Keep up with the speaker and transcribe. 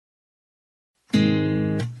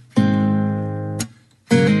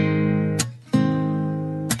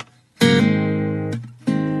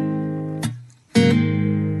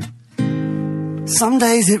Some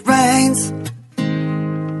days it rains,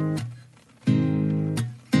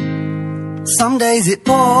 some days it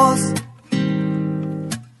pours.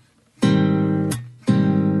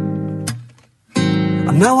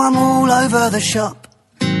 I know I'm all over the shop,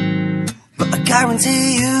 but I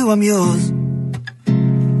guarantee you I'm yours.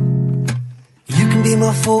 You can be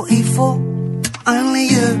my 44, only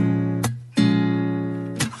you,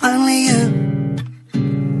 only you.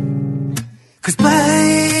 'Cause baby,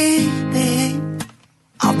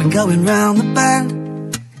 I've been going round the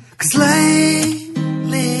bend. 'Cause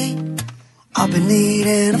lately, I've been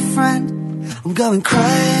needing a friend. I'm going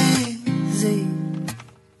crazy,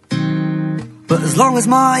 but as long as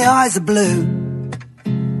my eyes are blue,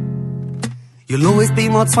 you'll always be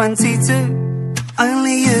my 22.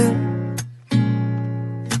 Only you,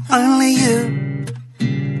 only you,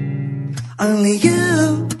 only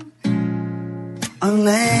you,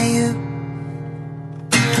 only you.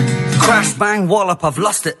 Crash, bang, wallop, I've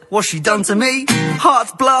lost it. What's she done to me?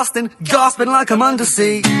 Heart's blasting, gasping like I'm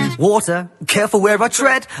undersea. Water, careful where I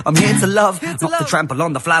tread. I'm here to love, not to trample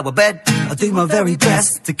on the flower bed. I do my very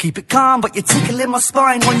best to keep it calm, but you're tickling my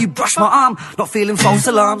spine when you brush my arm. Not feeling false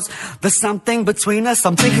alarms. There's something between us.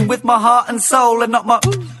 I'm thinking with my heart and soul and not my...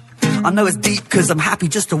 I know it's deep 'cause I'm happy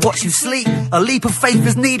just to watch you sleep. A leap of faith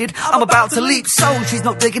is needed, I'm about to leap. Soul, she's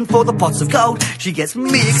not digging for the pots of gold. She gets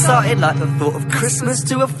me excited like the thought of Christmas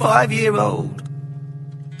to a 5-year-old.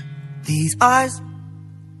 These eyes,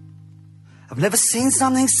 I've never seen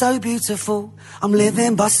something so beautiful. I'm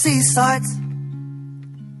living by seasides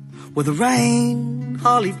where the rain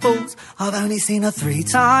hardly falls. I've only seen her 3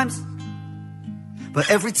 times, but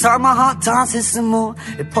every time my heart dances some more.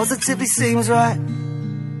 It positively seems right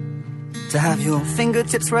to have your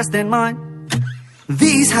fingertips rest in mine.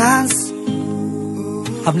 These hands,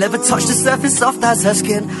 I've never touched a surface soft as her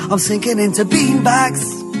skin. I'm sinking into beanbags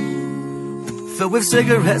filled with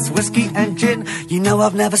cigarettes, whiskey and gin. You know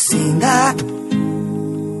I've never seen that,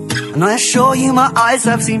 and I assure you my eyes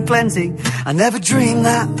have seen plenty. I never dreamed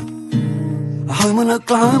that a home in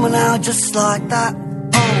Oklahoma now, just like that.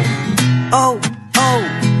 Oh, oh, oh,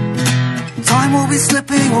 time will be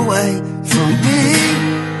slipping away from me.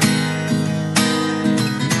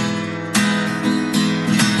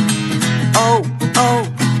 Oh, oh,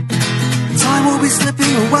 time will be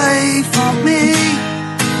slipping away from me,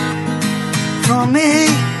 from me,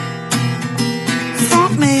 from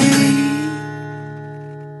me.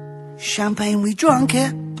 Champagne, we drunk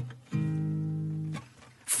it,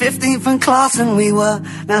 15th in class and we were.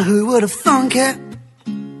 Now who would have thunk it,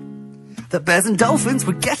 that bears and dolphins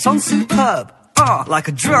would get on superb, like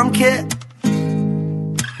a drum kit.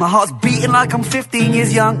 My heart's beating like I'm 15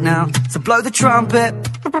 years young now, so blow the trumpet.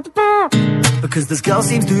 Because this girl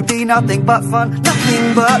seems to be nothing but fun,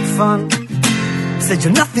 nothing but fun. I said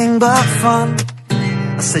you're nothing but fun.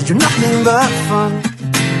 I said you're nothing but fun.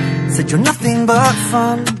 I said you're nothing but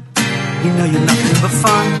fun. You know you're nothing but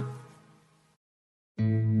fun.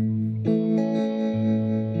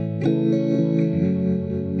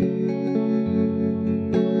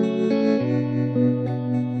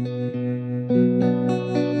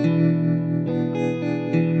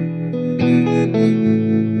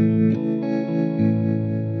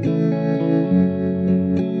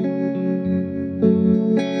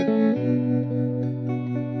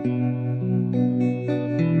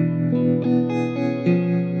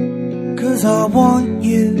 'Cause I want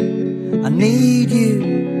you, I need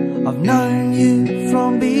you, I've known you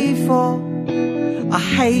from before. I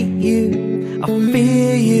hate you, I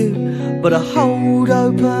fear you, but I hold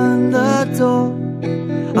open the door.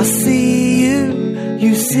 I see you,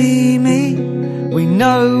 you see me, we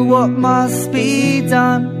know what must be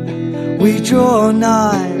done. We draw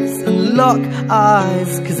knives and lock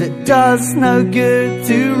eyes, 'cause it does no good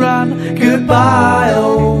to run. Goodbye,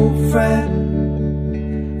 old friend,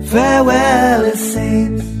 farewell it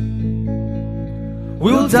seems.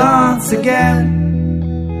 We'll dance again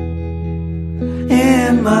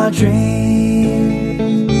in my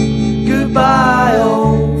dreams. Goodbye,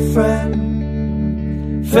 old friend,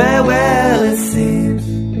 farewell it seems.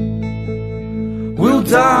 We'll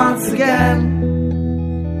dance again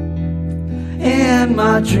in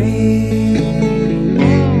my dreams.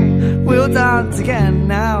 We'll dance again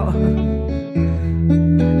now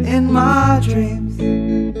in my dreams.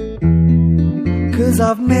 'Cause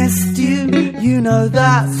I've missed you, you know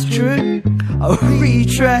that's true. I've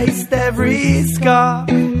retraced every scar,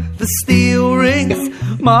 the steel rings,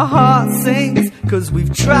 my heart sings. 'Cause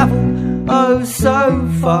we've travelled oh so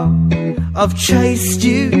far. I've chased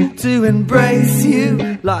you to embrace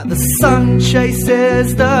you like the sun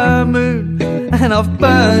chases the moon. And I've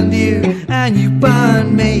burned you and you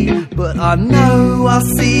burned me, but I know I'll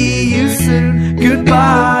see you soon.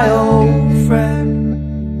 Goodbye, old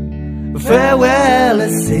friend, farewell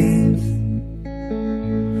it seems.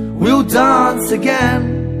 We'll dance again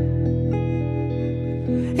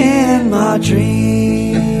in my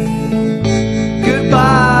dreams.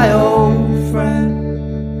 Goodbye, old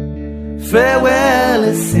friend, farewell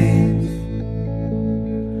it seems.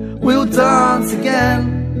 We'll dance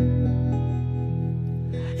again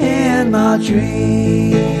in my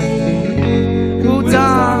dreams. We'll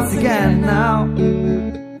dance again now,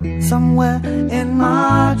 somewhere in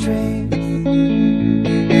my dreams.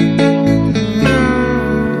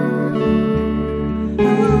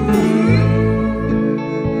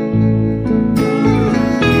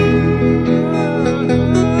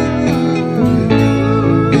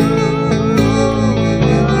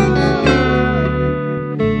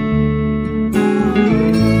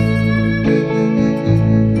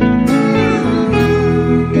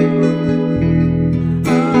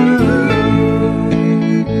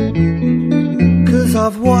 'Cause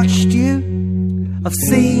I've watched you, I've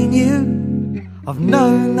seen you, I've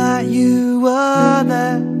known that you were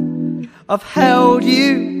there. I've held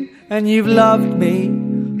you and you've loved me,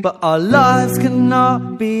 but our lives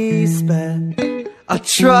cannot be spared. I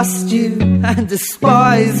trust you and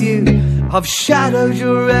despise you, I've shadowed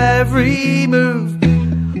your every move.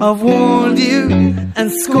 I've warned you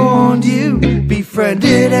and scorned you,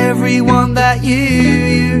 befriended everyone that you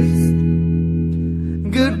used.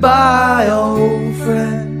 Goodbye, old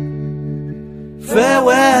friend,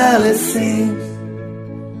 farewell it seems.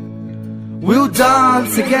 We'll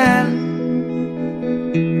dance again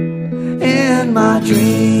in my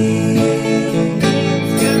dreams.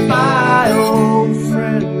 Goodbye, old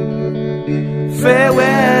friend,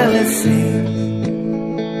 farewell it seems.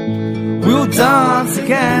 We'll dance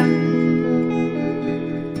again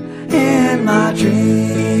in my dreams.